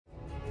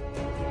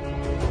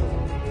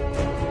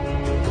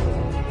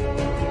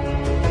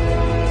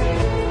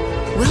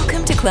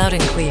Cloud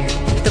and Clear,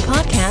 the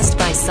podcast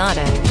by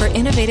SADA for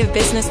innovative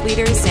business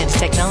leaders and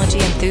technology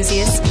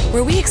enthusiasts,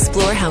 where we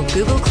explore how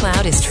Google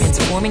Cloud is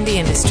transforming the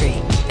industry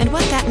and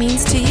what that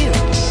means to you.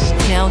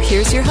 Now,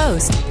 here's your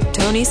host,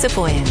 Tony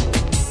Safoyan.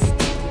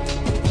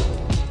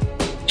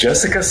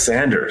 Jessica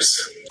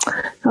Sanders.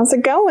 How's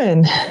it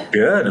going?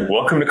 Good.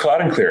 Welcome to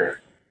Cloud and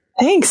Clear.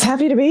 Thanks.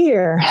 Happy to be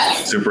here.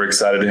 Super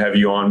excited to have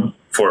you on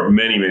for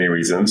many, many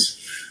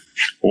reasons.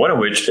 One of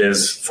which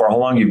is for how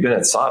long you've been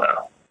at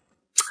SADA.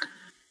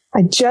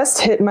 I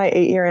just hit my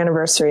 8-year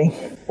anniversary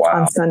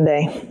on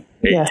Sunday.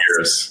 8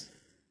 years.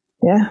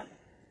 Yeah.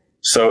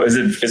 So is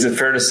it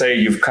fair to say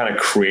you've kind of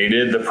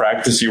created the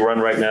practice you run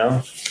right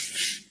now?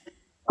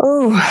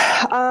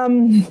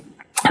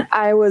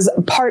 I was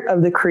part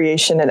of the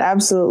creation. It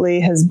absolutely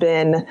has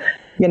been,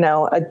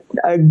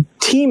 a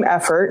team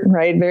effort,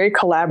 right? Very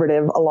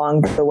collaborative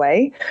along the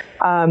way,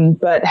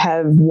 but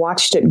have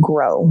watched it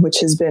grow,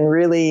 which has been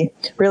really,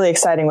 really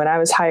exciting. When I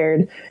was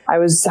hired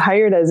as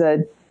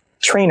a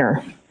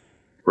trainer.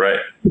 Right.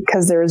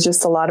 Because there was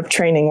just a lot of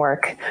training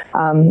work.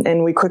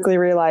 And we quickly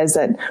realized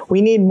that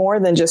we need more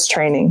than just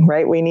training,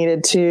 right? We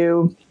needed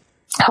to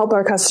help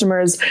our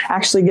customers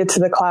actually get to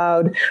the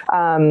cloud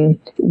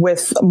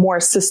with more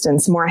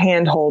assistance, more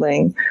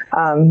hand-holding,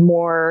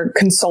 more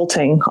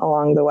consulting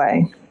along the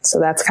way. So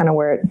that's kind of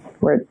where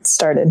it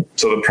started.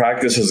 So the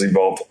practice has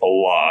evolved a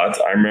lot.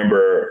 I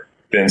remember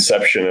the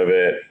inception of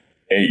it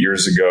 8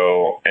 years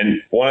ago.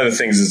 And one of the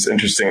things that's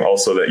interesting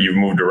also that you've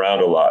moved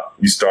around a lot.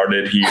 You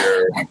started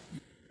here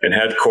in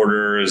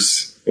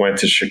headquarters, went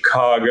to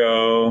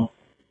Chicago,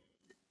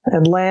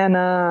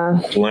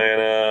 Atlanta,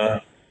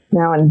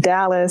 now in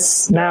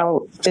Dallas,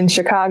 now in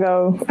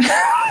Chicago,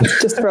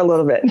 just for a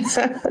little bit.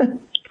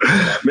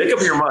 Make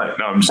up your mind.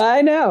 No,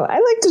 I know. I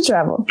like to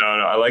travel. No,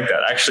 I like that.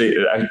 Actually,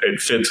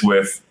 it fits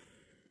with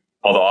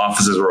all the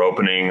offices we're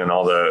opening and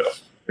all the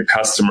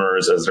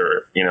customers as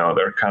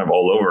they're kind of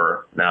all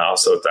over now.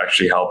 So it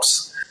actually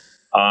helps.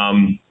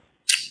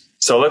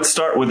 So let's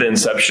start with the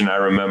inception. I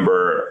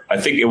remember, I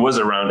think it was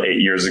around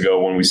 8 years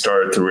ago when we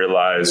started to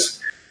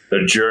realize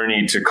the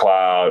journey to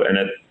cloud. And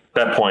at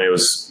that point, it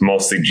was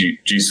mostly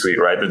G Suite,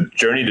 right? The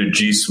journey to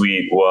G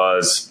Suite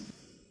was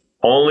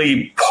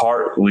only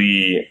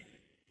partly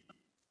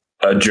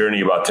a journey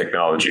about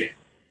technology.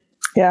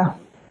 Yeah.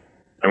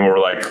 And we were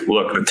like,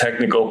 look, the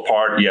technical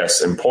part,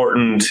 yes,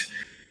 important.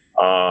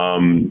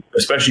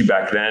 Especially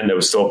back then, it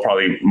was still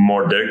probably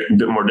more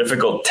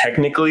difficult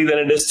technically than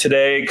it is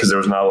today because there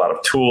was not a lot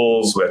of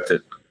tools. We had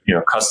to,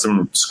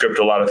 custom script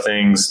a lot of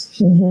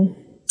things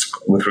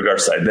with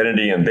regards to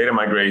identity and data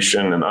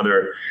migration and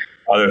other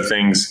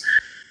things.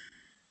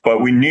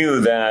 But we knew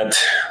that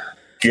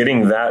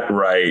getting that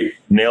right,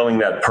 nailing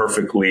that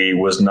perfectly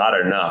was not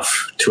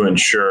enough to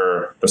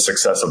ensure the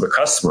success of the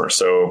customer.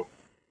 So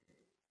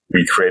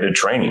we created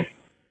training.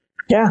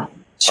 Yeah.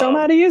 Show them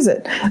how to use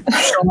it.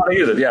 Show them how to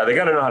use it. Yeah, they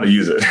got to know how to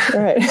use it.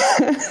 Right.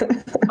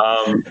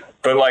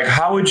 But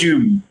how would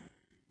you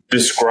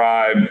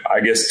describe,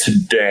 I guess,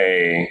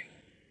 today,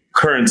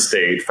 current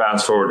state,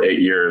 fast forward 8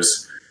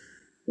 years,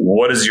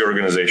 what does your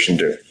organization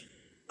do?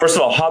 First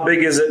of all, how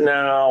big is it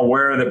now?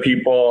 Where are the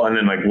people? And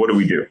then what do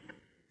we do?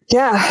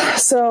 Yeah.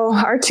 So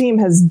our team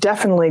has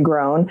definitely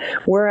grown.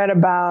 We're at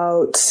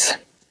about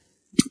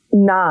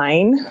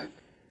 9.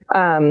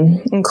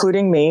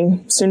 Including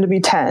me, soon to be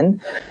 10.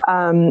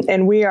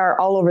 And we are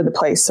all over the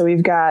place. So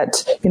we've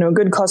got, a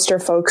good cluster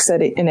of folks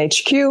in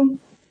HQ.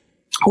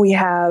 We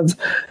have,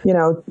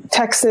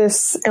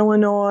 Texas,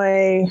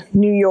 Illinois,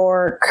 New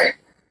York,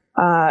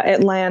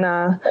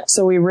 Atlanta.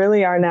 So we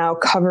really are now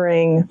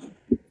covering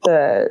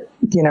the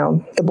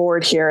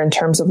board here in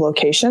terms of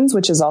locations,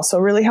 which is also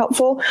really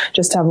helpful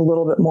just to have a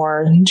little bit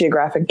more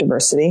geographic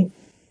diversity.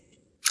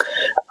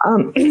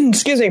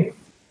 Excuse me.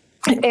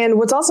 And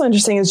what's also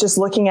interesting is just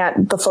looking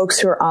at the folks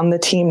who are on the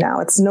team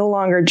now. It's no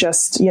longer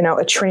just,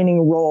 a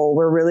training role.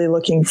 We're really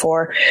looking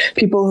for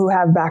people who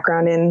have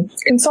background in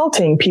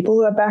consulting, people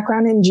who have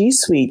background in G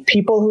Suite,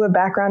 people who have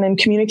background in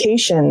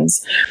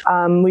communications.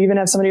 We even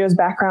have somebody who has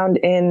background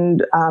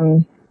in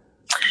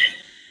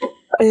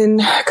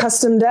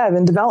custom dev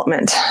and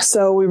development.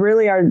 So we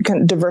really are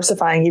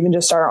diversifying even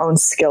just our own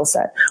skill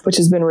set, which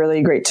has been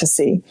really great to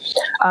see.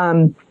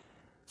 And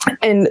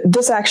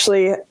this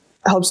actually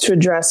helps to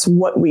address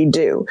what we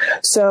do.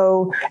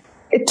 So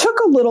it took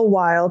a little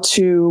while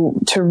to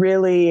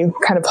really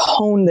kind of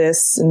hone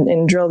this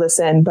and drill this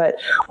in. But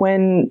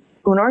when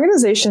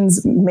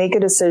organizations make a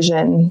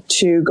decision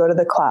to go to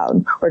the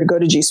cloud or to go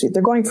to G Suite,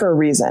 they're going for a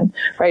reason,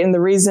 right? And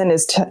the reason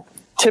is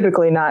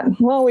typically not,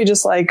 we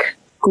just like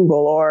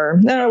Google,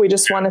 or no, we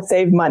just want to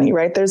save money,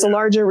 right? There's a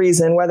larger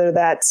reason, whether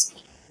that's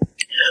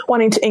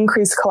wanting to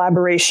increase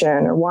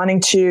collaboration or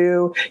wanting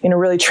to,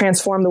 really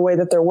transform the way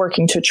that they're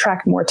working to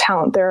attract more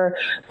talent. There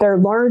are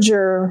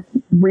larger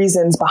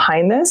reasons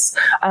behind this.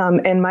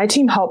 And my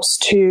team helps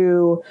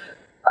to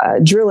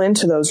drill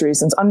into those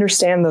reasons,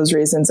 understand those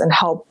reasons, and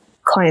help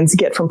clients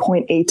get from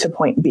point A to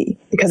point B,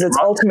 because it's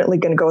ultimately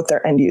going to go with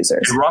their end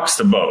users. It rocks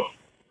the boat.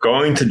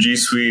 Going to G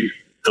Suite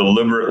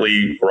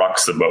deliberately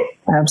rocks the boat.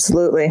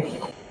 Absolutely.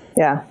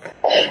 Yeah.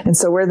 And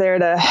so we're there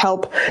to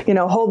help,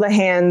 hold the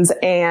hands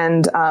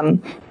and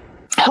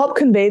help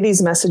convey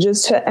these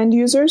messages to end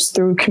users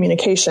through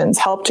communications,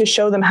 help to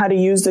show them how to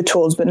use the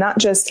tools, but not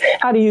just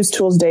how to use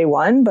tools day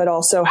one, but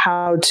also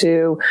how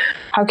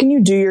can you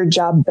do your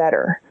job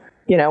better,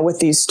 with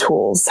these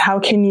tools? How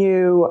can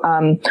you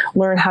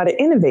learn how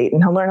to innovate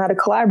and learn how to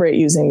collaborate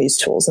using these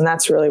tools? And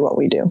that's really what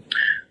we do.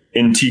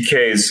 In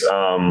TK's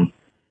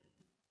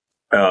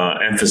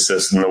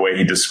emphasis in the way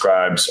he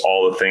describes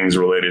all the things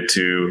related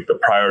to the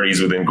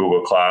priorities within Google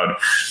Cloud,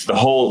 the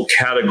whole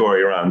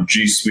category around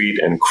G Suite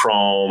and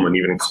Chrome and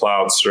even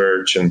Cloud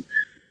Search and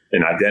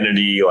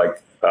identity,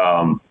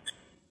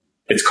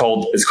 it's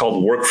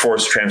called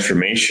workforce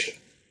transformation.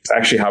 It's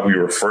actually how he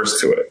refers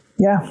to it.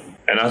 Yeah.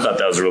 And I thought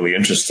that was really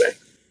interesting.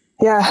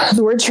 Yeah,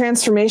 the word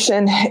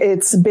transformation,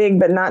 it's big,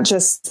 but not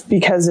just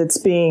because it's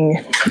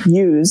being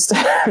used,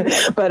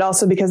 but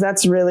also because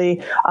that's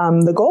really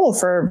the goal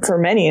for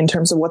many in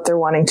terms of what they're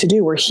wanting to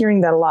do. We're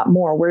hearing that a lot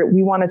more.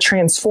 We want to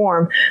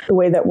transform the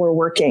way that we're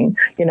working.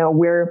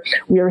 We're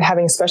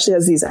having, especially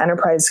as these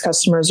enterprise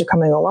customers are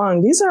coming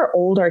along, these are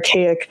old,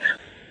 archaic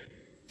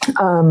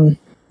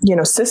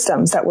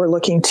systems that we're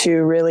looking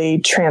to really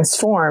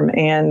transform,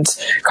 and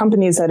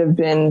companies that have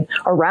been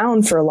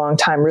around for a long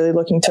time really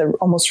looking to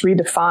almost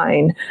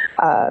redefine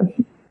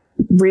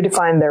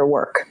their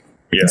work.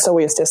 Yeah. And so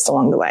we assist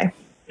along the way.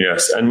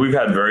 Yes. And we've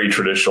had very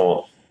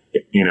traditional,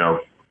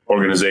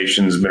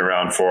 organizations been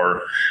around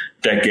for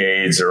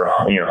decades or,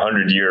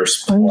 100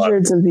 years.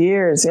 Hundreds of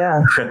years.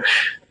 Yeah.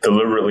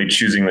 Deliberately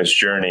choosing this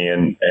journey.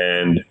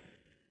 And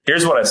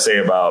here's what I say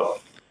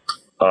about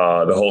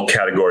the whole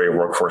category of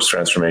workforce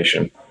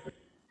transformation,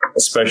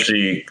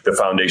 especially the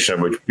foundation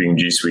of which being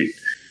G Suite.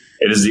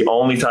 It is the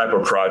only type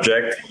of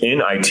project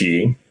in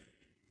IT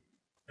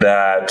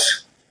that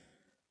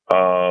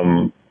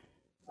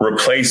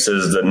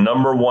replaces the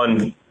number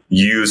one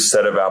used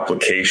set of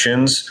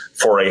applications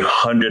for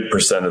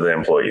 100% of the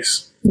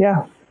employees.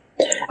 Yeah.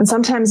 And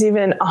sometimes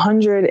even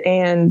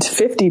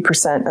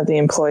 150% of the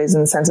employees,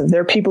 in the sense of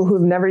they're people who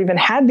have never even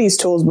had these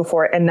tools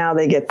before, and now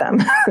they get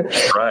them.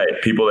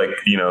 Right. People that,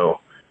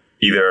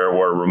 either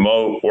were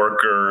remote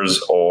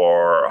workers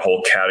or a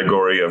whole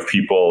category of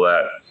people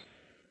that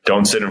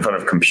don't sit in front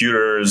of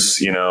computers,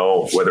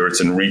 whether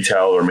it's in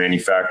retail or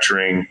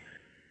manufacturing,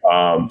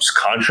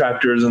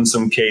 contractors in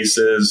some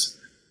cases.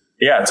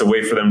 Yeah, it's a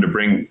way for them to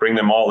bring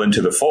them all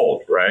into the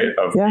fold, right?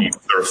 Of being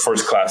sort of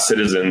first-class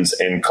citizens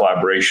in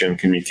collaboration,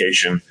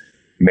 communication,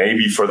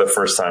 maybe for the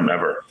first time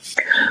ever.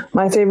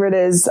 My favorite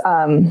is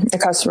a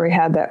customer we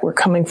had that were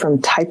coming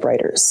from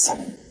typewriters.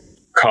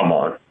 Come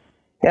on.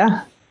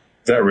 Yeah.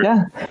 Is that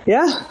real?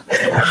 Yeah.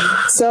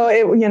 So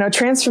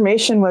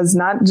transformation was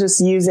not just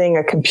using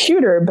a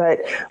computer, but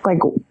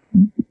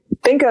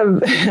think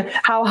of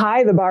how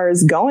high the bar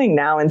is going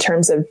now in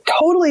terms of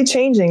totally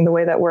changing the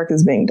way that work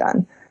is being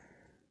done.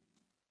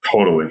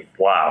 Totally.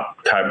 Wow.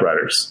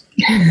 Typewriters.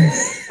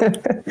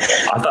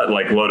 I thought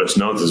Lotus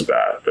Notes is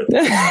bad, but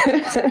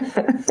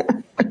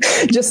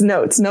just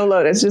notes, no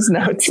Lotus, just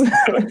notes.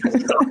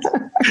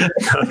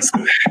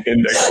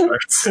 Index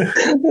cards.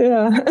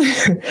 Yeah.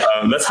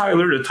 That's how I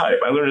learned to type.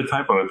 I learned to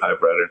type on a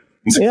typewriter.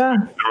 Yeah.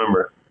 I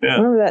remember. Yeah. I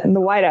remember that in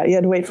the whiteout. You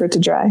had to wait for it to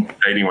dry.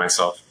 Dating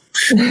myself.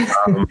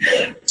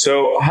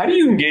 So how do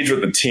you engage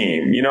with the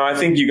team? I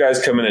think you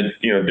guys come in at,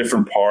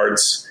 different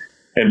parts.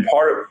 And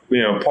part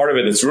of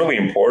it that's really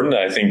important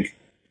that I think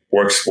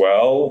works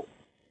well.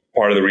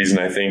 Part of the reason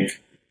I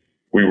think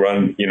we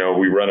run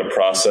a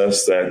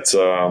process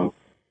that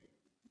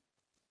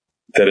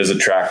is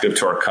attractive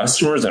to our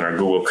customers and our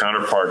Google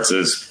counterparts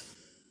is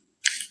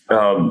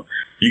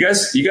you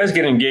guys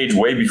get engaged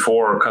way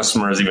before our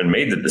customers even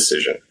made the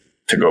decision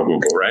to go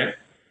Google, right?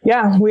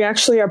 Yeah, we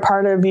actually are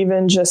part of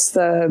even just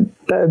the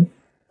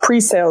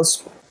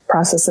pre-sales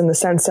process, in the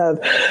sense of,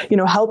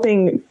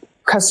 helping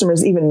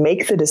customers even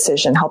make the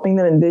decision, helping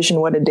them envision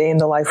what a day in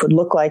the life would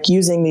look like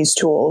using these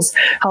tools,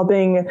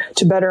 helping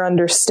to better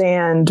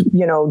understand,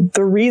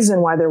 the reason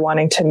why they're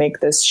wanting to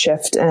make this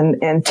shift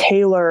and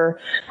tailor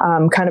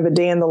kind of a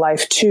day in the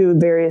life to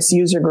various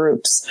user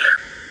groups.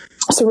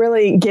 So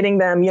really getting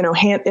them,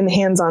 in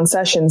hands-on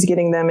sessions,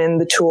 getting them in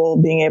the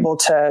tool, being able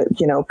to,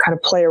 kind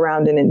of play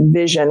around and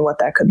envision what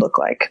that could look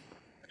like.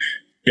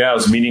 Yeah, I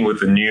was meeting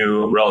with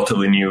a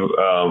relatively new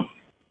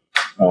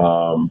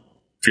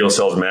field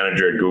sales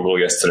manager at Google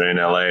yesterday in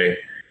LA.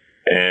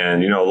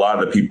 And, a lot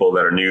of the people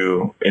that are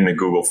new in the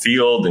Google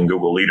field and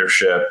Google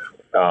leadership,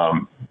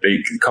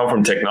 they come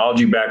from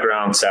technology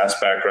backgrounds, SaaS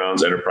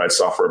backgrounds, enterprise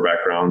software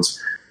backgrounds,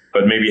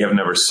 but maybe have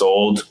never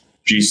sold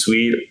G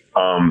Suite.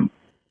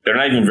 They're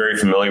not even very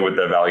familiar with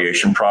the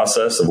evaluation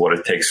process of what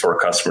it takes for a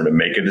customer to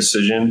make a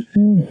decision.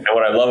 And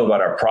what I love about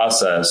our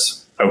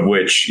process, of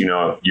which,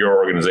 your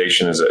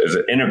organization is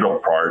an integral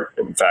part.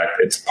 In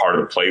fact, it's part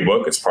of the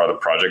playbook. It's part of the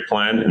project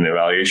plan. And the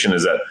evaluation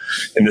is that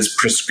in this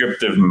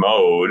prescriptive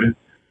mode,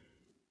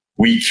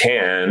 we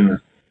can,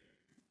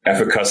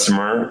 if a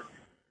customer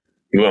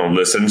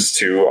listens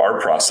to our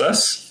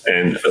process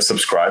and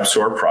subscribes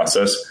to our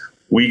process,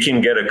 we can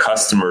get a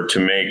customer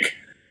to make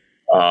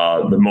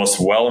the most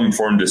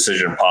well-informed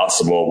decision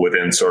possible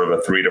within sort of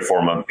a 3 to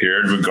 4 month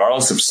period,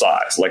 regardless of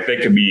size. Like they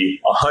could be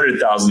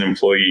 100,000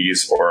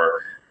 employees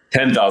or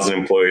 10,000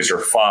 employees or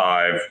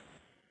 5.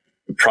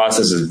 The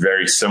process is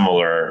very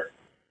similar.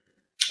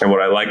 And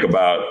what I like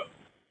about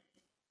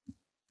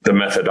the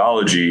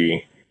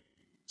methodology,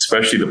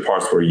 especially the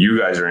parts where you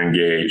guys are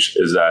engaged,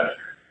 is that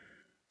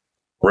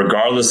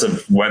regardless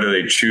of whether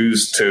they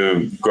choose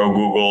to go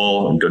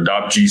Google and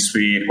adopt G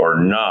Suite or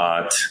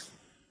not,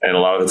 and a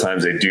lot of the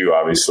times they do,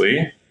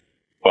 obviously,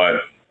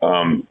 but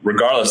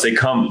regardless, they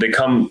come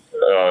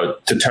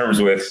to terms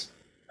with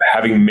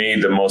having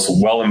made the most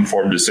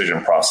well-informed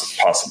decision process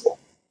possible.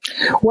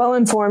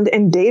 Well-informed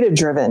and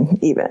data-driven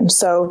even.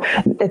 So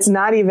it's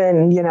not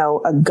even,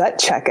 a gut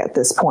check at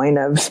this point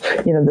of,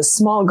 the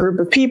small group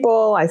of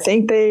people. I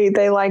think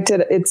they liked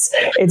it.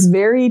 It's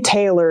very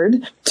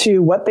tailored to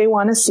what they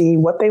want to see,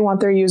 what they want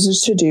their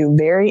users to do,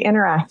 very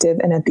interactive.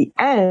 And at the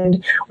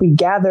end, we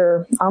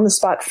gather on the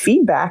spot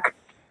feedback,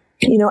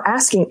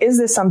 asking, is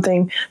this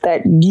something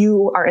that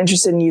you are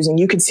interested in using?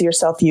 You could see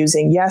yourself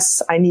using, yes,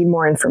 I need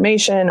more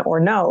information, or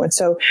no. And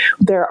so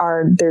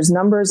there's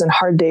numbers and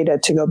hard data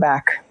to go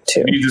back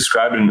to. Can you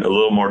describe in a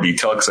little more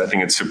detail? Because I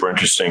think it's super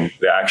interesting.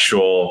 The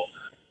actual,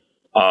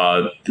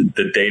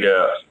 the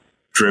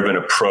data-driven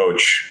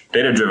approach,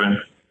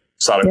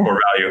 SADA core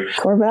value.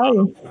 Core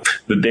value.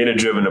 The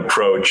data-driven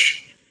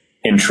approach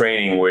in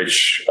training,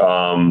 which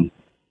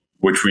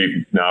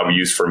we've now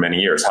used for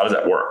many years. How does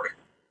that work?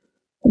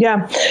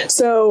 Yeah.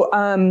 So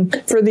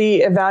for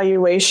the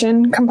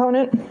evaluation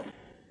component,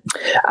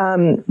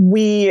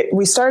 we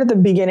start at the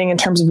beginning in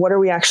terms of what are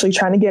we actually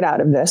trying to get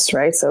out of this,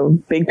 right? So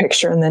big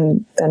picture, and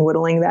then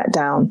whittling that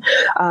down,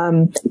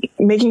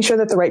 making sure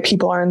that the right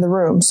people are in the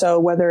room. So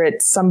whether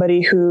it's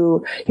somebody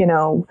who,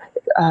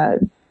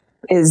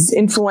 is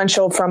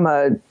influential from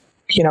a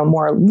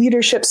more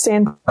leadership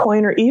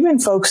standpoint, or even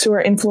folks who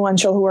are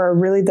influential, who are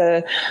really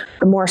the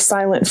more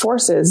silent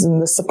forces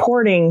and the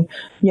supporting,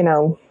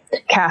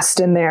 cast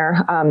in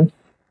there.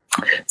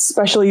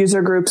 Special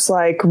user groups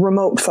like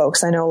remote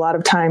folks. I know a lot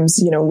of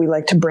times, we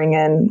like to bring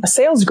in a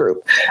sales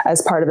group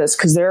as part of this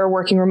because they're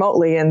working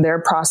remotely and their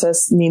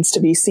process needs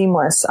to be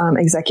seamless.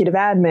 Executive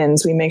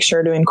admins, we make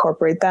sure to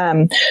incorporate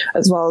them,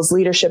 as well as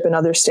leadership and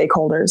other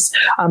stakeholders.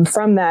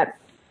 From that,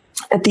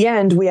 at the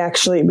end,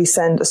 we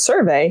send a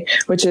survey,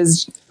 which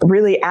is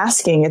really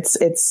asking,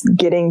 it's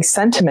getting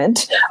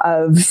sentiment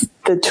of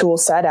the tool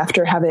set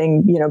after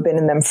having, been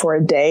in them for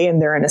a day,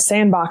 and they're in a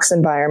sandbox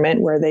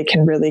environment where they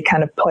can really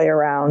kind of play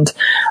around,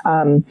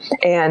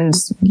 and,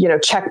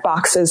 check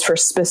boxes for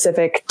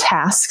specific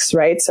tasks,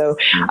 right? So,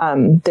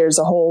 there's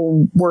a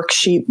whole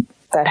worksheet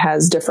that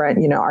has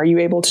different, are you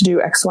able to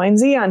do X, Y, and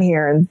Z on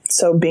here? And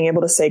so being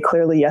able to say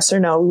clearly yes or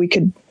no, we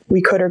could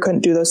or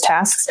couldn't do those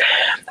tasks.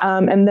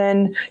 And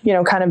then,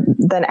 kind of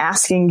then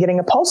getting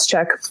a pulse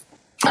check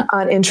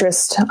on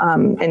interest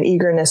and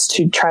eagerness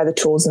to try the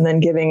tools, and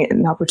then giving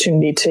an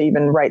opportunity to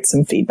even write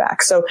some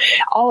feedback. So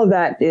all of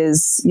that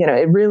is,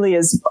 it really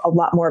is a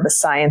lot more of a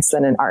science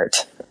than an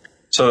art.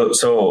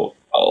 So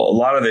a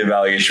lot of the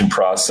evaluation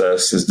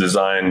process is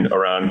designed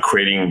around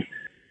creating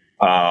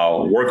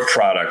work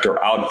product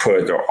or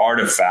output or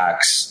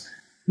artifacts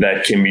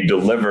that can be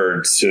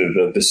delivered to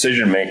the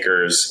decision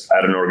makers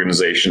at an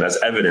organization as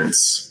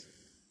evidence,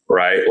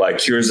 right?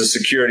 Like, here's a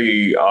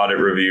security audit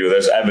review,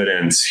 there's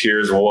evidence.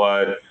 Here's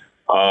what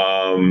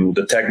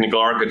the technical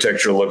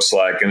architecture looks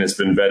like, and it's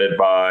been vetted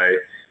by,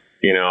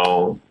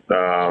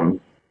 the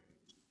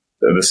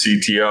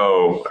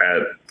CTO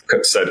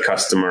at said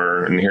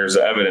customer, and here's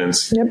the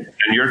evidence. Yep.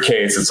 In your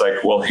case, it's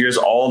like, well, here's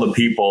all the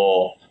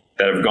people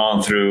that have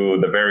gone through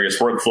the various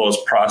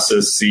workflows,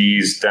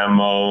 processes,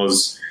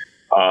 demos,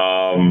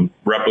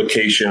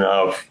 replication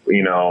of,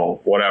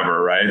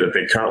 whatever, right, that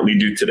they currently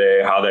do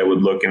today, how they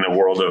would look in the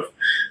world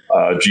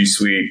of G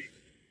Suite.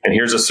 And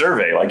here's a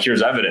survey, like,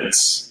 here's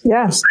evidence.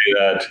 Yeah. To say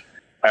that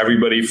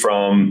everybody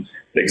from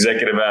the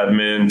executive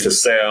admin to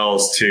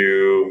sales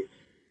to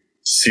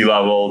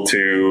C-level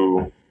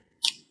to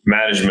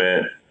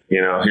management,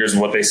 here's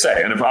what they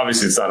say. And if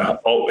obviously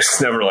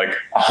it's never like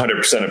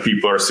 100% of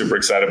people are super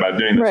excited about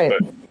doing this, right.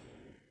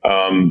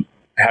 But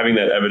having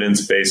that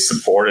evidence-based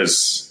support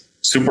is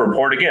super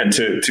important, again,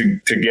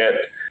 to get,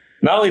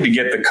 not only to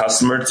get the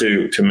customer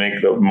to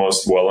make the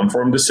most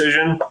well-informed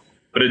decision,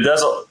 but it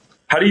does.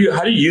 How do you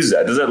use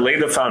that? Does that lay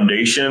the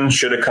foundation?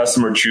 Should a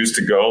customer choose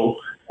to go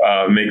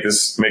make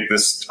this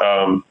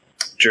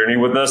journey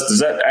with us? Does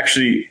that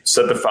actually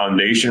set the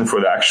foundation for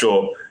the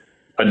actual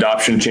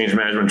adoption, change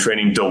management,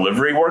 training,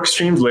 delivery work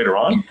streams later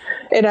on?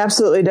 It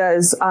absolutely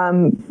does.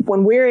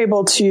 When we're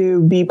able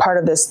to be part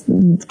of this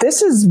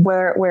is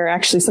where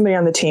actually somebody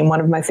on the team, one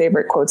of my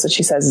favorite quotes that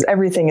she says is,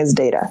 everything is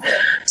data.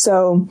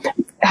 So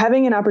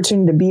having an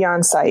opportunity to be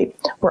on site,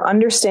 we're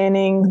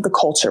understanding the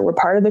culture. We're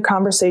part of the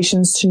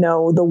conversations to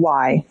know the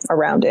why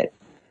around it.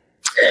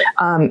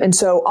 And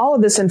so all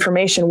of this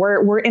information,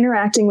 we're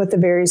interacting with the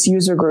various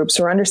user groups.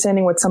 We're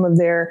understanding what some of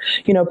their,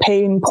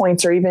 pain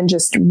points or even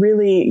just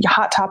really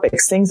hot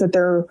topics, things that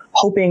they're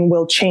hoping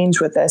will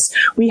change with this.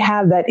 We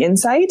have that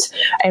insight,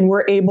 and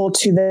we're able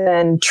to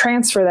then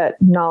transfer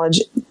that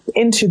knowledge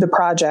into the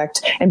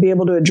project and be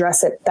able to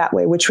address it that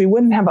way, which we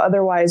wouldn't have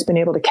otherwise been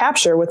able to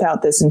capture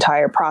without this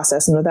entire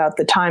process and without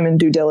the time and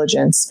due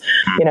diligence,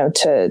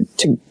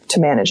 to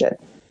manage it.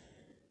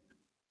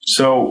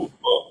 So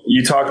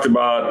you talked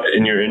about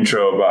in your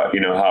intro about,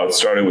 how it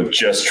started with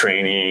just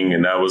training,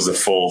 and that was the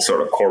full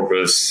sort of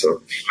corpus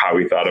of how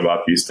we thought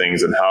about these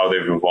things and how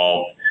they've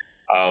evolved.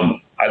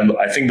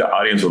 I think the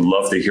audience would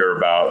love to hear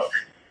about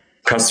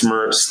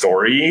customer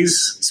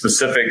stories,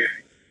 specific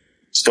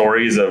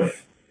stories of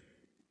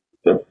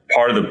the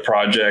part of the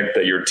project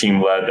that your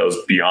team led that was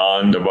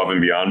above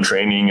and beyond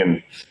training.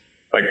 And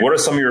what are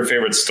some of your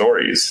favorite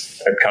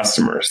stories at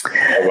customers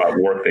about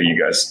work that you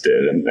guys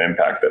did and the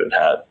impact that it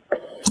had?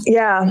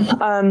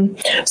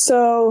 Yeah.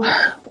 So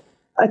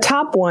a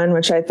top one,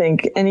 which I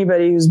think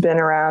anybody who's been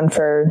around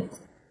for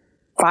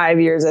 5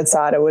 years at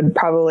SADA would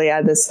probably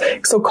add this.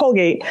 So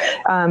Colgate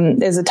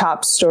is a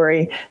top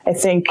story. I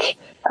think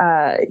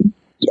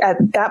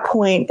at that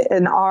point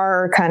in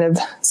our kind of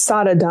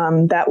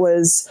SADA-dom,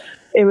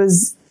 it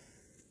was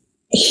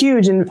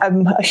huge and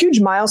a huge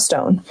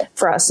milestone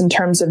for us in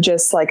terms of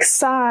just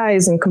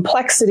size and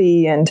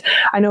complexity. And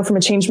I know from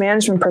a change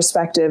management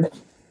perspective,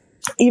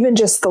 even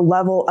just the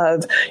level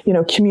of,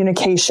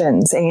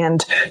 communications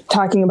and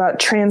talking about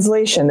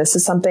translation. This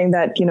is something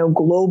that,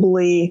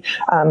 globally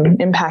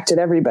impacted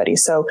everybody.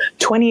 So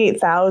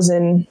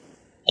 28,000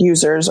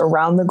 users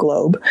around the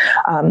globe.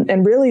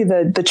 And really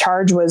the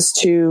charge was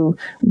to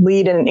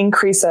lead an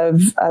increase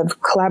of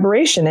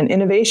collaboration and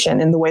innovation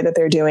in the way that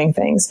they're doing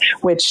things,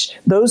 which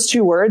those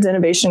two words,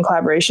 innovation and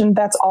collaboration,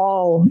 that's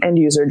all end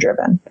user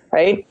driven,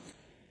 right?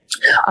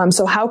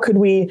 So how could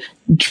we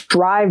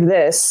drive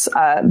this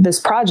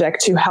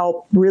project to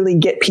help really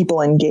get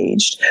people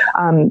engaged?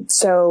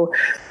 So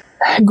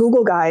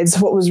Google Guides,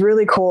 what was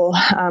really cool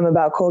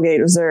about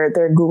Colgate was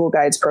their Google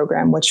Guides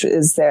program, which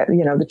is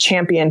the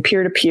champion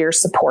peer-to-peer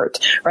support,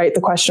 right?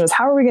 The question was,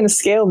 how are we going to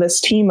scale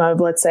this team of,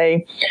 let's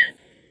say,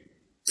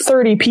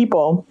 30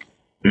 people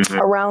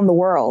around the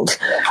world?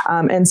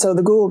 And so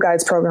the Google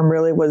Guides program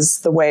really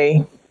was the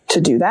way to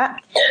do that.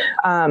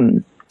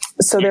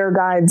 So there are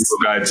guides.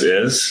 Google Guides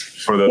is,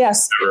 for those who've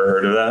never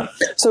heard of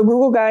that. So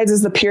Google Guides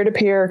is the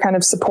peer-to-peer kind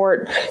of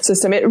support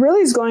system. It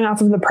really is going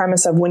off of the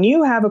premise of when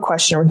you have a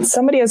question or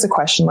somebody has a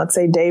question, let's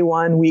say day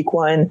one, week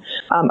one,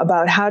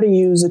 about how to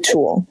use a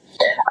tool.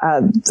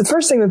 The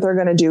first thing that they're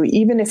going to do,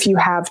 even if you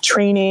have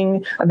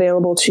training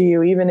available to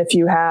you, even if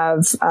you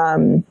have,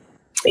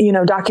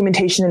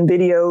 documentation and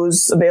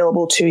videos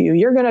available to you,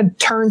 you're going to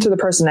turn to the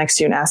person next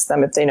to you and ask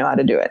them if they know how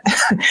to do it.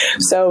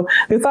 So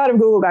the thought of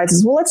Google Guides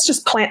is, well, let's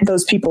just plant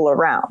those people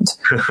around,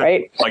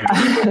 right?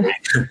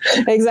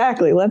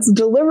 Exactly. Let's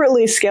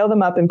deliberately scale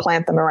them up and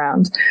plant them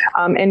around.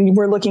 And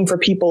we're looking for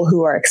people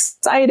who are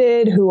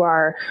excited, who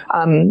are,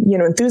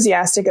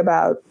 enthusiastic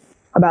about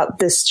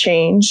this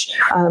change.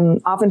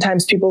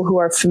 Oftentimes people who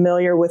are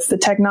familiar with the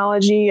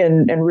technology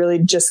and really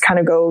just kind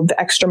of go the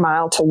extra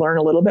mile to learn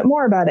a little bit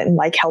more about it and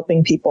like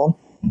helping people.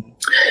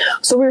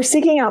 So we're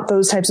seeking out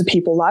those types of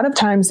people. A lot of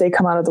times they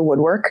come out of the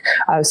woodwork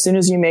as soon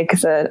as you make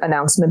the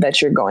announcement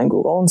that you're going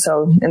Google. And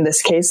so in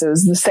this case, it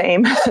was the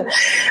same.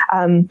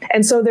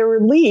 And so there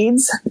were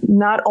leads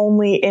not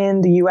only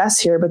in the US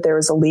here, but there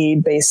was a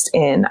lead based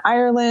in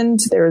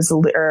Ireland, there was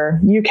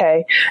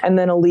UK, and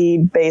then a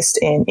lead based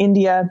in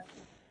India.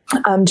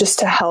 Just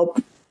to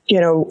help,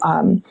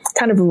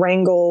 kind of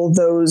wrangle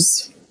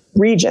those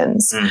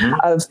regions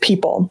of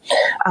people.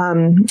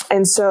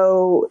 And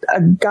so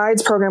a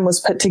guides program was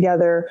put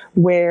together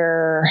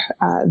where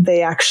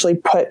they actually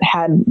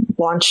had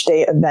launch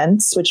day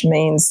events, which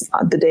means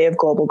the day of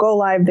global go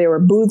live, there were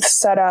booths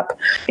set up,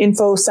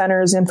 info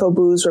centers, info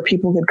booths where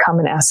people could come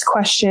and ask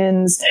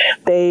questions.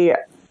 It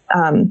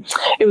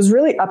was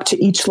really up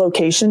to each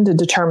location to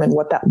determine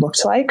what that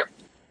looked like.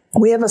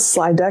 We have a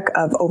slide deck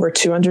of over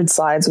 200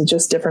 slides with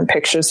just different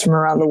pictures from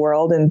around the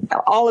world. And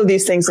all of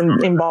these things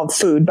involve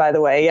food, by the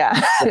way. Yeah.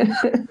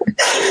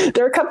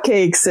 There are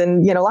cupcakes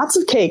and, lots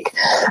of cake,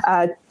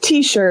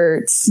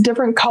 t-shirts,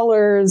 different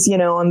colors,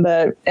 on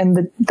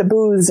the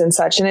booths and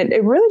such. And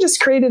it really just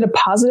created a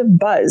positive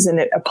buzz and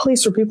a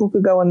place where people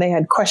could go when they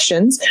had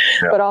questions,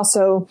 but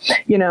also,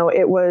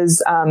 it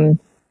was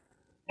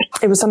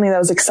something that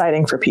was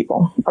exciting for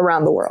people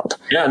around the world.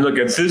 Yeah. And look,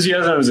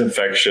 enthusiasm is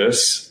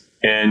infectious.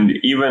 And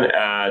even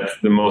at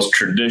the most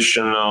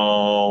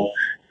traditional,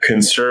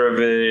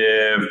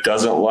 conservative,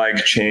 doesn't like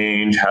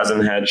change,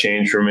 hasn't had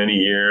change for many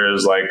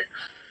years, that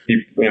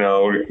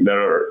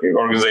are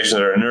organizations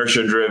that are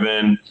inertia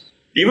driven,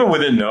 even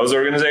within those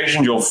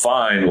organizations, you'll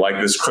find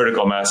this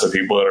critical mass of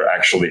people that are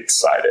actually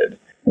excited.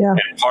 Yeah.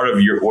 And part of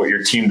what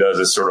your team does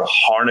is sort of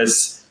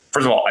harness,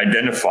 first of all,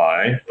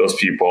 identify those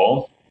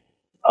people.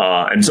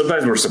 And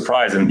sometimes we're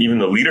surprised, and even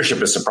the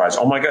leadership is surprised.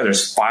 Oh my God,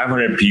 there's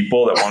 500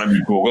 people that want to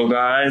be Google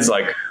guys.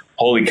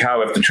 holy cow,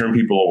 we have to turn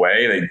people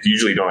away. They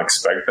usually don't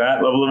expect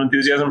that level of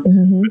enthusiasm.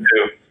 Mm-hmm. But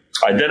to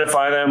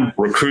identify them,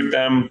 recruit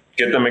them,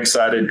 get them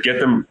excited, get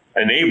them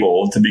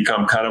enabled to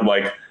become kind of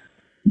like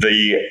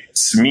the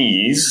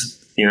SMEs,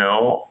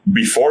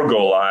 before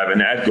go live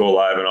and at go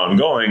live and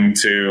ongoing,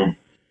 to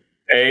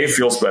A,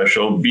 feel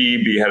special,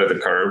 B, be ahead of the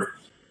curve,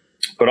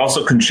 but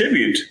also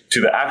contribute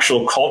to the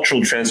actual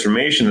cultural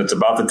transformation that's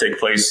about to take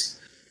place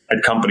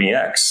at company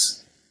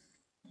X.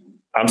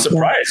 I'm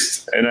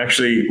surprised. And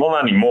actually, well,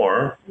 not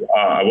anymore.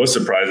 I was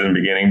surprised in the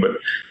beginning, but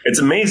it's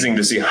amazing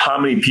to see how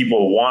many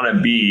people want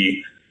to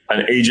be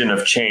an agent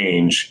of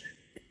change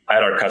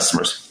at our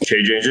customers.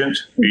 Change agent,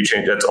 be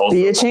change. That's also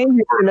be a change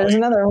agent. There's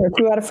another. We're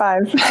 2 out of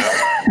 5.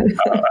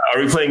 Are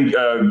we playing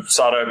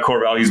SADA core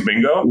values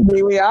bingo?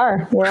 We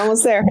are. We're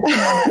almost there.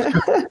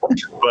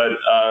 But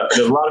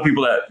there's a lot of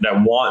people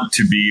that want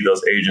to be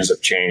those agents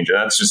of change, and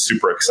that's just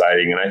super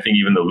exciting. And I think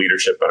even the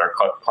leadership at our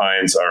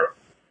clients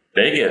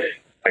they get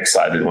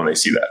excited when they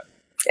see that.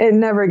 It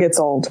never gets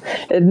old.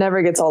 It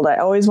never gets old. I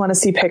always want to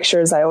see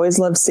pictures. I always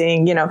love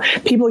seeing,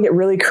 people get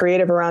really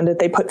creative around it.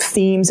 They put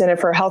themes in it.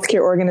 For a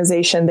healthcare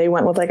organization, they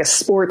went with like a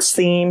sports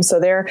theme. So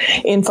their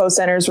info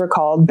centers were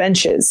called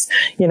benches,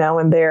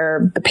 and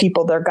their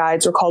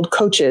guides were called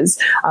coaches.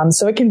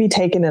 So it can be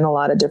taken in a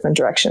lot of different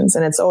directions.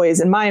 And it's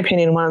always, in my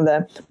opinion, one of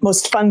the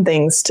most fun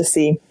things to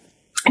see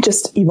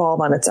just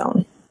evolve on its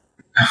own.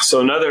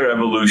 So another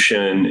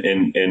evolution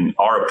in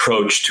our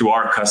approach to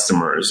our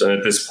customers, and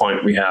at this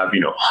point we have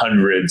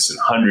hundreds and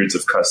hundreds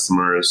of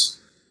customers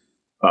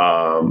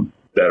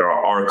that are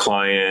our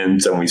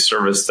clients, and we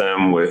service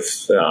them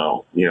with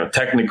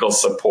technical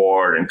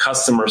support and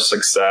customer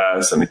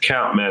success and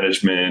account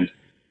management.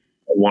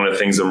 One of the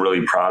things I'm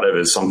really proud of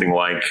is something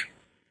like,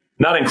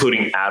 not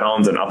including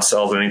add-ons and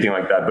upsells or anything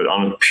like that, but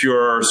on a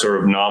pure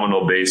sort of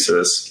nominal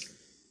basis,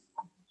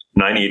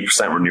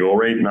 98% renewal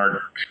rate in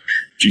our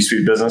G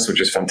Suite business,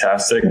 which is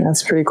fantastic.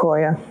 That's pretty cool,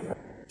 yeah.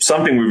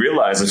 Something we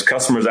realized is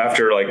customers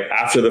after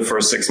the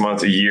first 6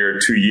 months, a year,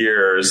 2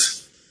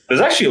 years,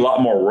 there's actually a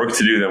lot more work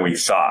to do than we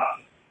thought.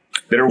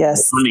 They're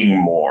wanting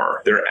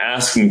more. They're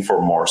asking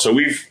for more. So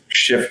we've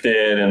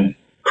shifted and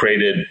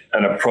created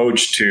an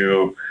approach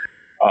to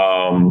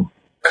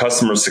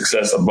customer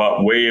success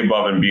way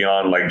above and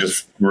beyond like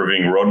just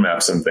reviewing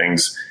roadmaps and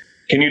things.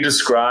 Can you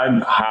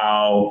describe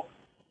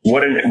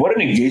what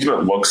an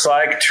engagement looks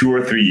like 2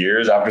 or 3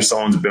 years after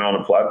someone's been on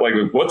a platform?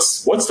 Like,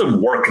 what's the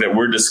work that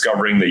we're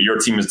discovering that your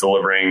team is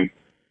delivering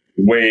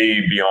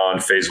way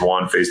beyond phase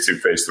 1, phase 2,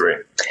 phase 3?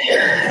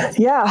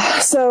 Yeah.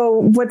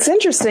 So what's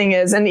interesting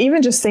is, and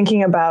even just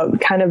thinking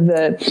about kind of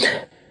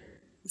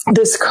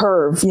this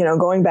curve,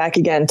 going back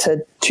again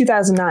to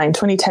 2009,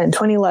 2010,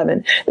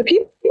 2011, the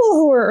people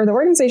or the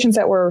organizations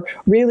that were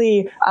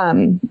really,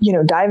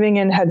 diving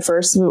in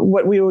headfirst,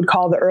 what we would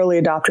call the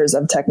early adopters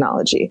of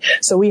technology.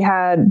 So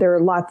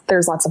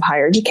there's lots of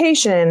higher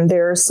education.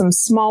 There's some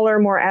smaller,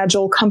 more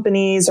agile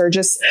companies, or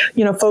just,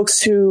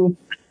 folks who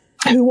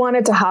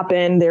wanted to hop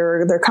in.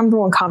 They're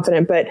comfortable and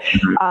confident, but,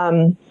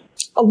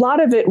 a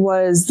lot of it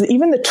was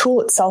even the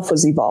tool itself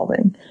was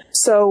evolving.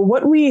 So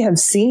what we have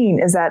seen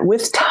is that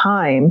with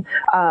time,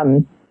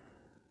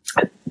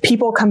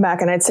 people come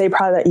back, and I'd say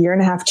probably that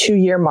 1.5, 2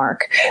 year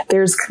mark,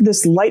 there's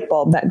this light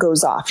bulb that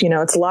goes off.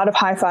 It's a lot of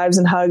high fives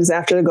and hugs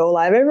after the go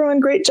live. Everyone,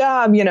 great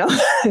job,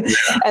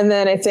 And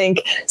then I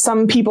think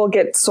some people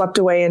get swept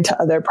away into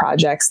other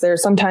projects. There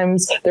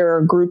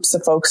are groups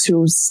of folks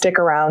who stick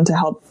around to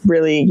help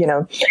really,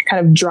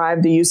 kind of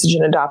drive the usage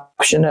and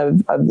adoption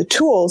of the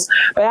tools.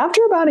 But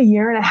after about 1.5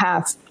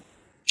 years,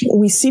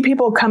 we see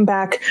people come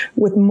back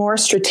with more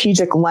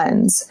strategic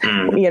lens,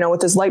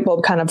 with this light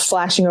bulb kind of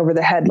flashing over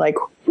the head, like,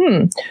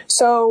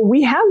 so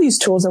we have these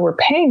tools that we're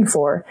paying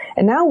for,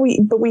 and now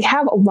we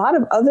have a lot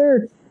of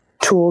other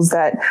tools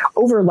that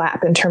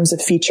overlap in terms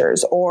of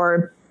features,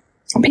 or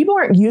people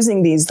aren't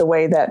using these the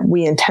way that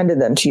we intended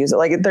them to use it.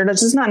 Like, they're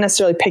just not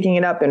necessarily picking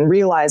it up and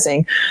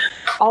realizing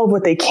all of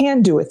what they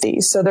can do with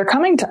these. So they're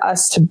coming to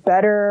us to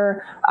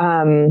better,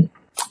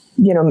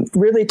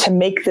 really to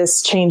make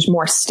this change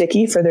more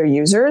sticky for their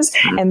users.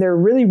 And they're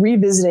really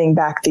revisiting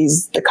back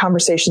the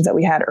conversations that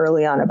we had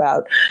early on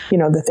about,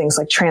 the things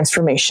like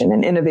transformation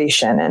and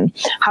innovation, and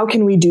how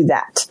can we do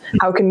that?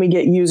 How can we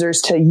get users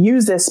to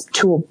use this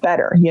tool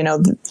better?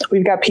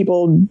 We've got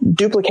people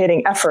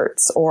duplicating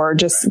efforts, or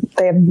just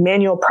they have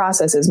manual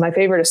processes. My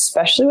favorite,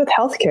 especially with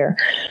healthcare,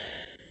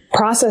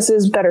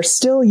 processes that are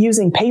still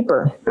using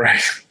paper.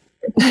 Right.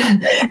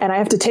 And I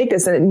have to take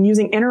this and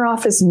using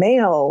interoffice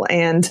mail.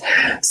 And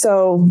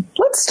so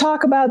let's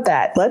talk about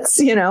that.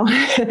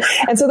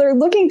 And so they're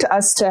looking to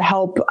us to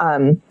help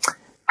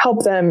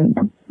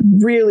them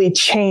really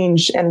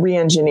change and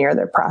re-engineer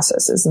their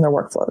processes and their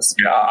workflows.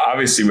 Yeah,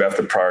 obviously we have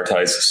to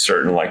prioritize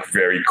certain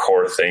very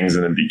core things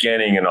in the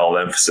beginning, and all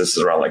the emphasis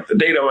is around the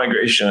data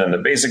migration and the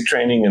basic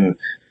training and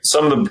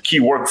some of the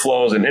key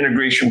workflows and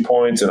integration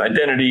points and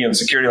identity and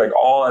security,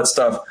 all that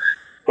stuff.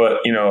 But,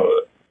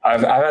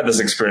 I've had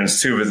this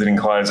experience too, visiting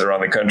clients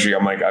around the country.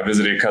 I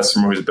visited a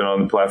customer who's been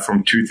on the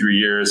platform 2-3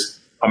 years,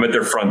 I'm at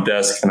their front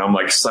desk and I'm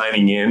like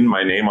signing in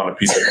my name on a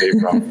piece of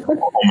paper.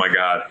 Oh my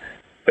God.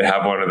 They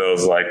have one of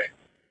those like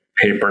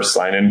paper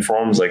sign-in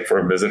forms, like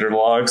for visitor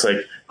logs. Like,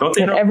 don't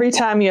they know? Every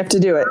time you have to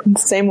do it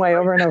same way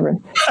over and over.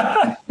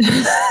 but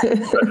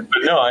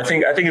no, I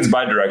think it's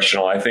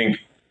bi-directional. I think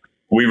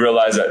we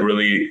realize that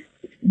really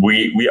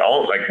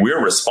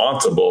we're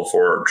responsible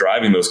for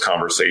driving those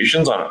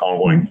conversations on an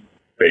ongoing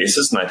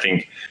basis. And I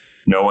think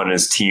Noah and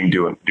his team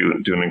do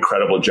an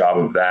incredible job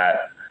of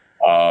that,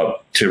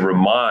 to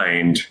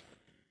remind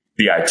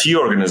the IT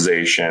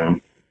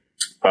organization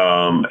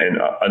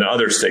and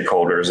other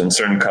stakeholders, and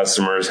certain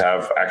customers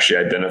have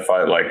actually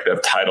identified, like, they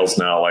have titles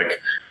now,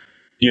 like,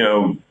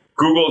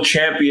 Google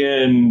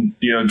champion,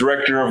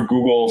 director of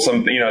Google,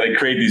 something, they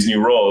create these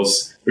new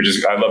roles, which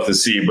is, I love to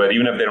see. But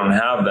even if they don't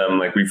have them,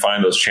 like, we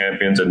find those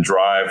champions and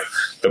drive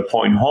the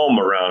point home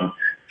around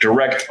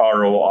direct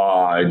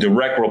ROI,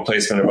 direct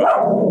replacement of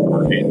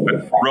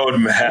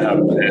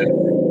roadmap.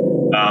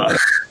 And,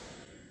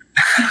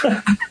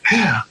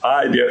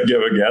 hi, do you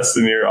have a guest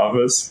in your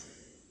office?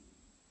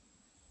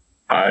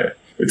 Hi.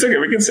 It's okay.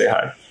 We can say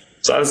hi.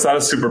 So it's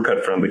not super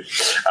pet friendly.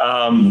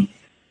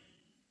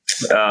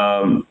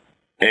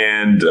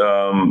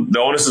 The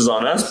onus is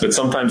on us, but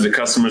sometimes the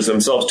customers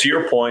themselves, to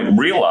your point,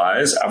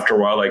 realize after a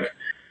while, like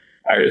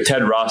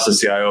Ted Ross, the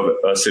CIO of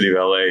the city of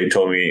LA,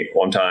 told me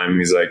one time,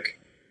 he's like,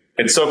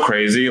 it's so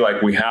crazy.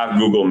 Like, we have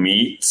Google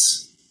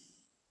Meets,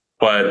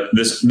 but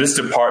this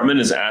department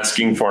is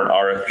asking for an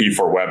RFP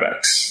for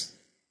WebEx.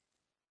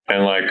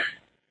 And like,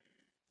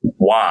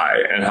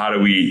 why? And how do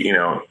we,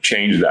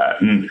 change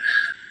that? And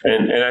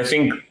I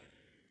think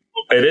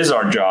it is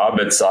our job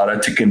at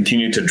SADA to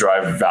continue to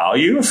drive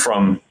value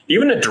from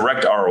even a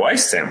direct ROI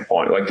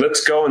standpoint. Like,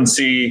 let's go and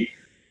see,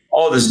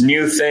 this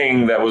new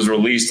thing that was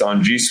released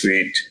on G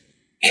Suite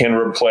can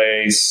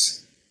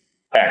replace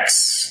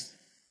X.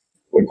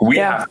 Like, we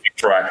have to be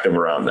proactive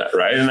around that,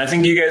 right? And I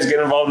think you guys get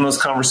involved in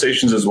those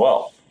conversations as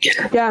well.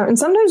 Yeah. And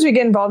sometimes we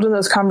get involved in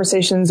those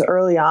conversations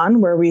early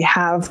on, where we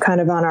have kind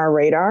of on our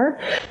radar,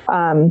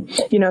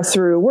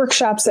 through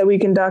workshops that we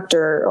conduct,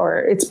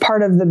 or it's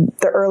part of the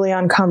early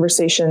on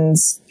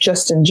conversations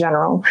just in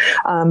general.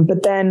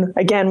 But then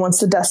again, once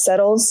the dust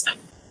settles,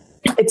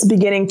 it's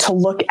beginning to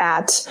look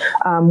at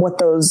what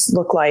those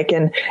look like.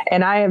 And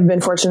I have been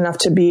fortunate enough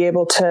to be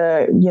able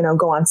to,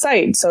 go on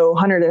site. So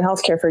 100 in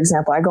Healthcare, for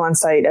example, I go on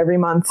site every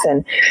month,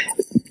 and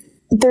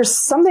there's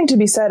something to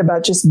be said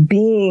about just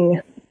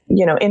being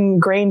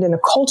ingrained in a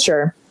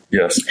culture.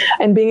 Yes.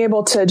 And being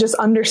able to just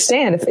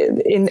understand if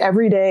in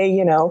every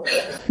day,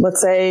 let's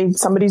say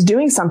somebody's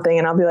doing something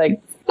and I'll be like,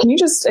 can you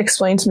just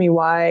explain to me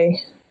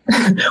why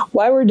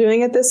we're doing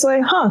it this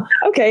way?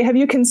 Okay. Have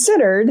you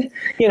considered,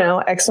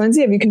 X, Y, and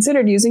Z? Have you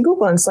considered using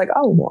Google? And it's like,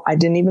 oh, well, I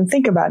didn't even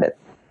think about it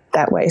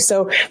that way.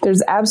 So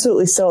there's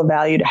absolutely still a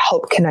value to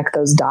help connect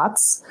those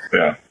dots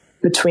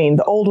between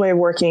the old way of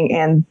working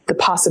and the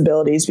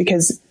possibilities,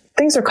 because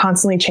things are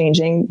constantly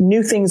changing.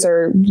 New things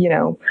are,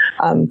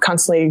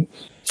 constantly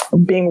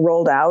being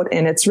rolled out.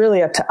 And it's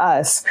really up to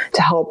us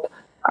to help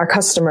our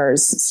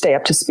customers stay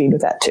up to speed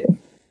with that too.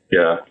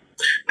 Yeah,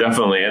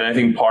 definitely. And I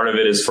think part of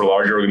it is for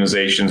larger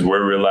organizations,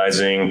 we're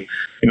realizing,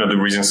 the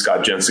reason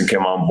Scott Jensen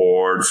came on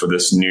board for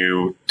this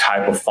new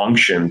type of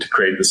function to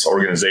create this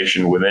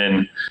organization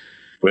within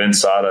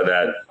SADA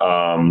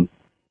that,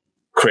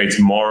 creates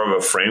more of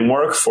a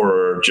framework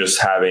for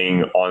just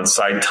having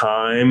on-site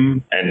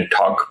time and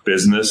talk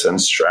business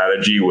and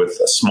strategy with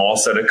a small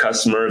set of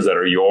customers that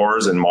are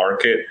yours and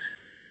market.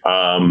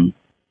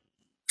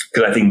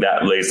 Because I think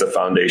that lays the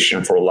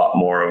foundation for a lot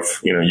more of,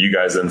 you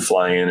guys then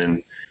fly in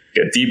and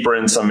get deeper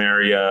in some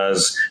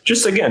areas,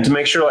 just again, to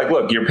make sure, like,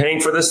 look, you're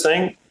paying for this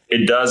thing.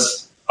 It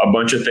does a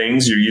bunch of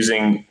things. You're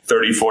using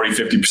 30, 40,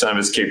 50% of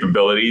its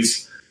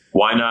capabilities.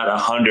 Why not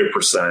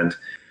 100%?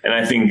 And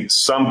I think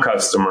some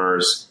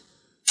customers,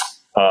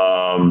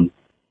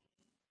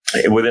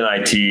 within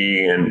IT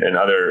and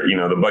other,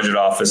 the budget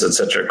office, et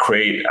cetera,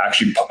 create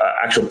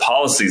actual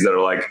policies that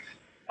are like,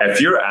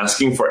 if you're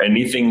asking for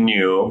anything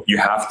new, you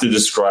have to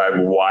describe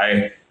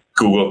why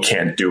Google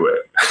can't do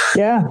it.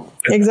 Yeah,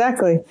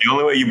 exactly. The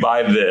only way you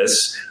buy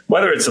this,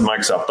 whether it's a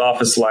Microsoft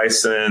Office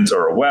license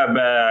or a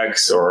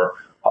WebEx or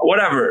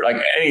whatever,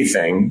 like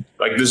anything,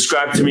 like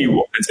describe to me,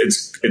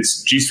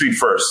 it's G Suite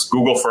first,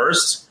 Google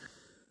first.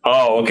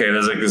 Oh, okay.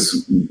 There's like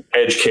this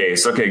edge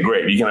case. Okay,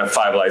 great. You can have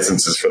 5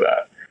 licenses for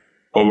that.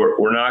 But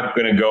we're not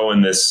going to go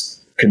in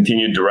this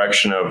continued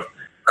direction of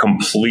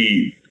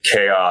complete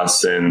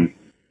chaos and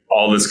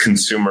all this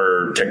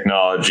consumer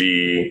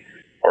technology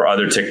or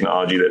other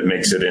technology that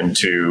makes it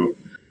into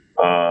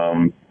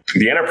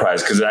the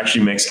enterprise, because it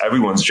actually makes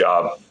everyone's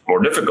job more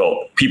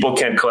difficult. People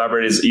can't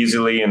collaborate as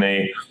easily in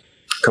a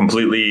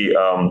completely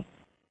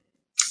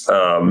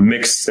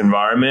mixed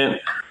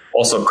environment.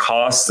 Also,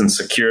 costs and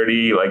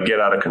security get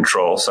out of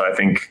control. So I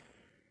think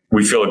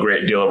we feel a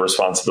great deal of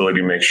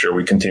responsibility to make sure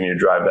we continue to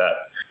drive that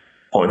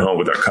point home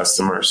with our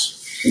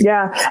customers.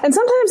 Yeah. And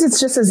sometimes it's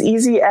just as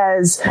easy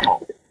as,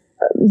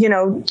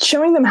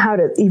 showing them how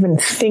to even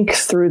think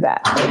through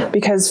that,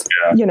 because,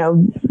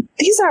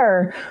 these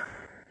are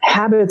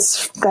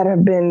habits that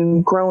have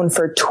been grown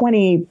for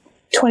 20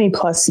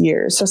 plus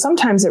years. So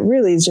sometimes it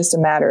really is just a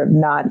matter of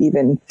not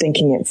even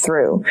thinking it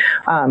through.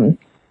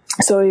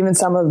 So even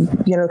some of,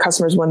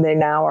 customers, when they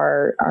now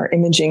are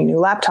imaging new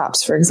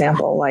laptops, for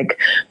example, like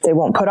they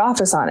won't put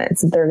Office on it.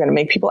 So they're going to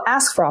make people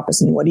ask for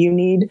Office. And what do you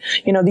need,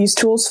 these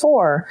tools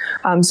for?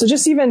 So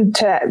just even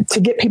to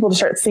get people to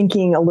start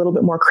thinking a little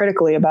bit more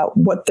critically about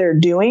what they're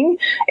doing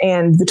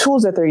and the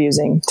tools that they're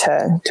using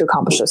to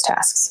accomplish those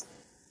tasks.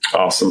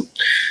 Awesome.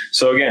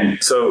 So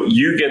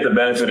you get the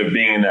benefit of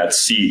being in that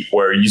seat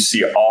where you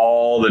see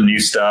all the new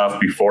stuff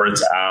before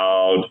it's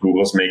out.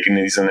 Google's making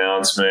these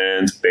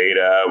announcements,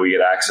 beta, we get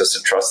access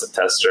to Trusted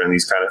Tester and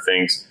these kind of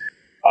things.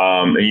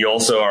 And you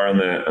also are on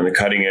the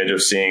cutting edge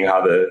of seeing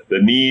how the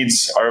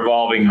needs are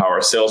evolving, how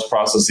our sales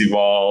process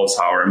evolves,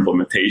 how our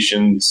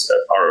implementations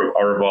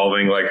are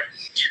evolving. Like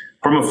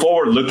from a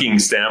forward-looking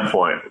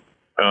standpoint,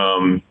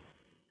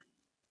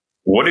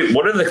 what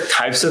are the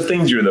types of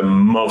things you're the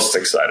most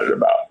excited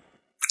about?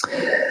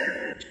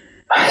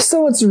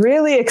 So what's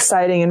really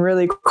exciting and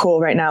really cool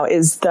right now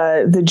is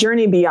the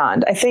journey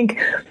beyond. I think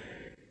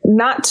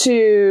not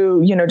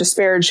to,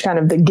 disparage kind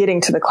of the getting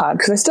to the cloud,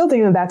 because I still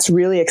think that that's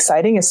really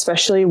exciting,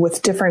 especially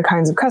with different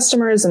kinds of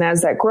customers and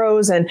as that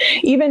grows, and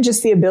even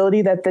just the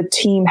ability that the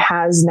team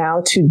has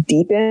now to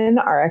deepen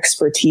our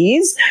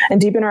expertise in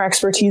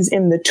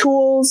the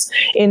tools,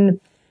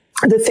 in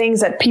the things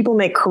that people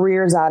make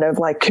careers out of,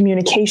 like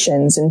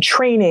communications and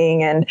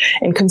training and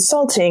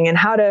consulting, and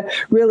how to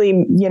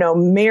really,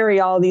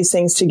 marry all these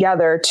things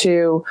together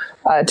to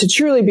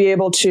truly be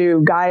able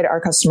to guide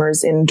our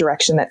customers in a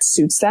direction that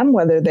suits them,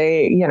 whether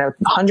they,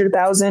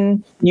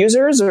 100,000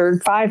 users or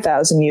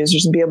 5,000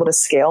 users, and be able to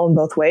scale in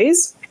both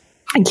ways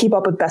and keep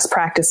up with best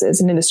practices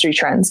and industry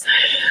trends.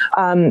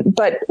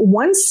 But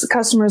once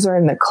customers are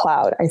in the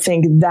cloud, I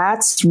think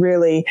that's where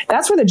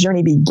the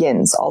journey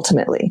begins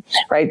ultimately,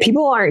 right?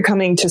 People aren't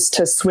coming to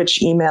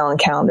switch email and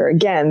calendar.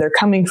 Again, they're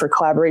coming for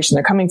collaboration.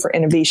 They're coming for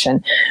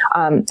innovation.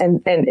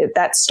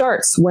 That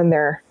starts when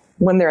they're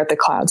at the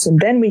cloud. So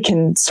then we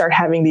can start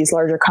having these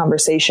larger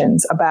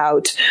conversations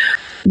about,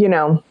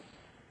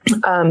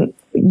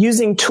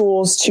 using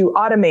tools to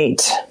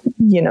automate,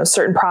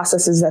 certain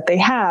processes that they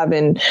have,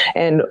 and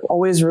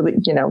always really,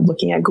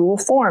 looking at Google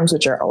Forms,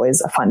 which are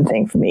always a fun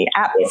thing for me,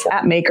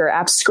 App Maker,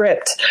 App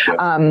Script.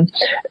 And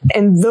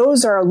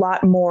those are a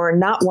lot more,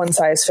 not one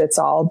size fits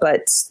all,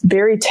 but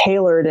very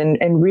tailored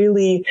and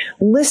really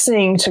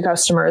listening to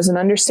customers and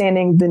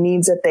understanding the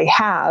needs that they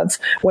have,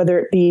 whether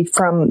it be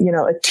from,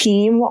 a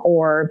team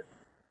or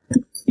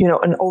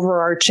an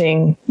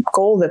overarching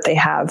goal that they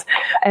have,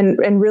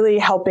 and really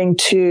helping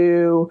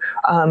to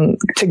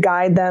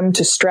guide them,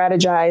 to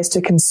strategize,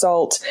 to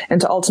consult,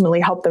 and to ultimately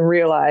help them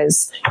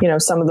realize,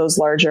 some of those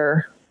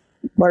larger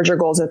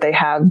goals that they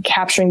have,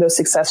 capturing those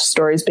success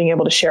stories, being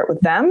able to share it with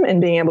them and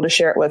being able to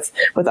share it with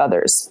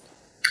others.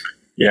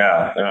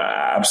 Yeah,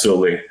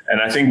 absolutely.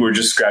 And I think we're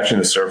just scratching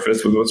the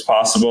surface with what's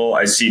possible.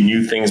 I see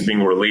new things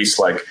being released,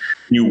 like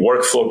new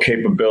workflow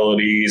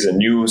capabilities and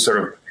new sort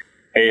of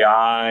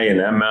AI and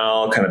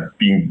ML kind of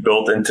being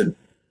built into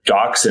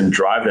Docs and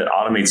Drive that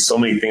automates so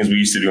many things we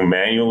used to do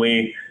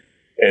manually.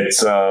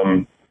 It's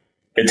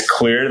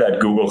clear that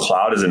Google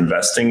Cloud is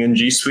investing in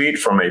G Suite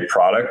from a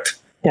product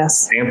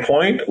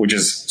standpoint, which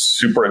is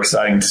super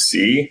exciting to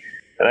see.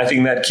 And I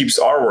think that keeps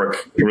our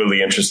work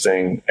really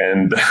interesting.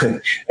 And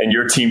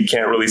your team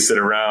can't really sit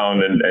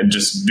around and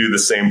just do the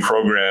same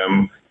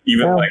program,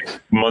 even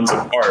like months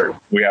apart.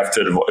 We have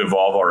to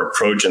evolve our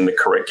approach and the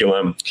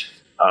curriculum.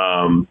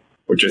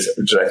 Which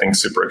I think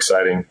is super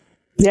exciting.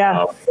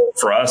 Yeah.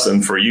 For us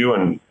and for you,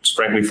 and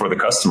frankly for the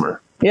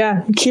customer.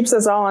 Yeah, it keeps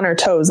us all on our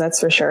toes, that's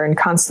for sure. And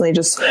constantly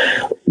just,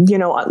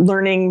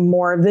 learning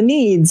more of the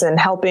needs and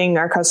helping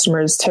our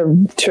customers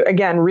to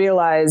again,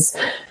 realize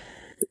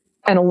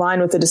and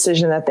align with the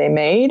decision that they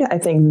made. I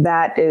think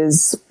that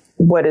is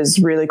what is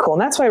really cool.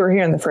 And that's why we're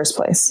here in the first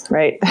place,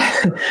 right?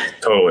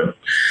 Totally.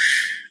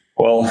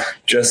 Well,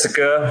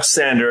 Jessica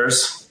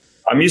Sanders,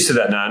 I'm used to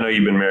that now. I know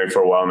you've been married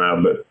for a while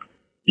now, but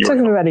it took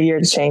me about a year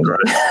to change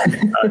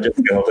it.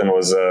 Jessica Hilton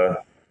was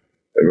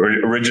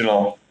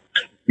original.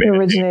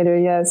 Originator,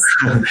 yes.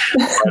 But,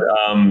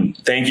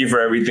 thank you for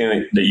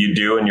everything that you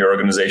do and your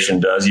organization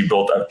does. You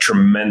built a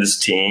tremendous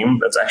team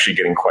that's actually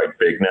getting quite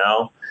big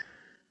now.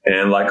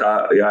 And like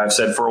I've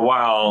said for a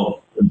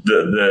while,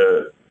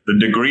 the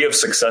degree of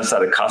success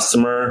at a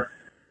customer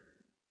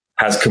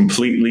has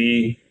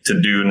completely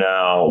to do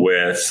now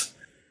with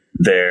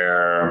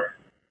their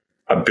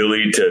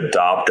ability to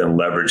adopt and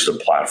leverage the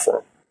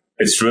platform.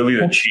 It's really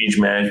the change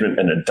management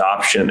and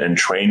adoption and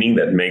training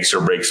that makes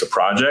or breaks a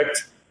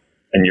project.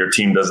 And your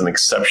team does an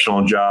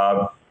exceptional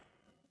job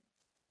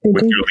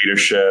with your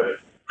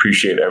leadership.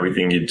 Appreciate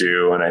everything you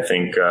do. And I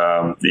think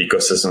the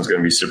ecosystem is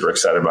going to be super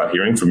excited about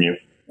hearing from you.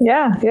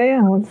 Yeah.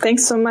 Well,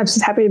 thanks so much.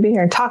 Just happy to be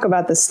here and talk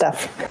about this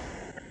stuff.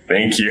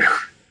 Thank you.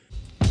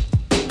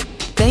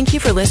 Thank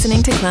you for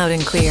listening to Cloud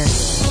and Clear.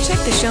 Check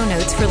the show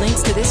notes for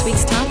links to this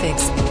week's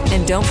topics.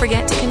 And don't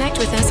forget to connect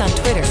with us on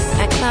Twitter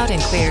 @Cloud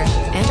and Clear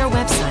and our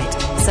website,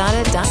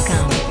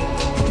 sada.com.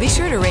 Be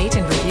sure to rate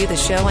and review the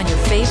show on your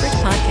favorite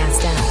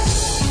podcast app.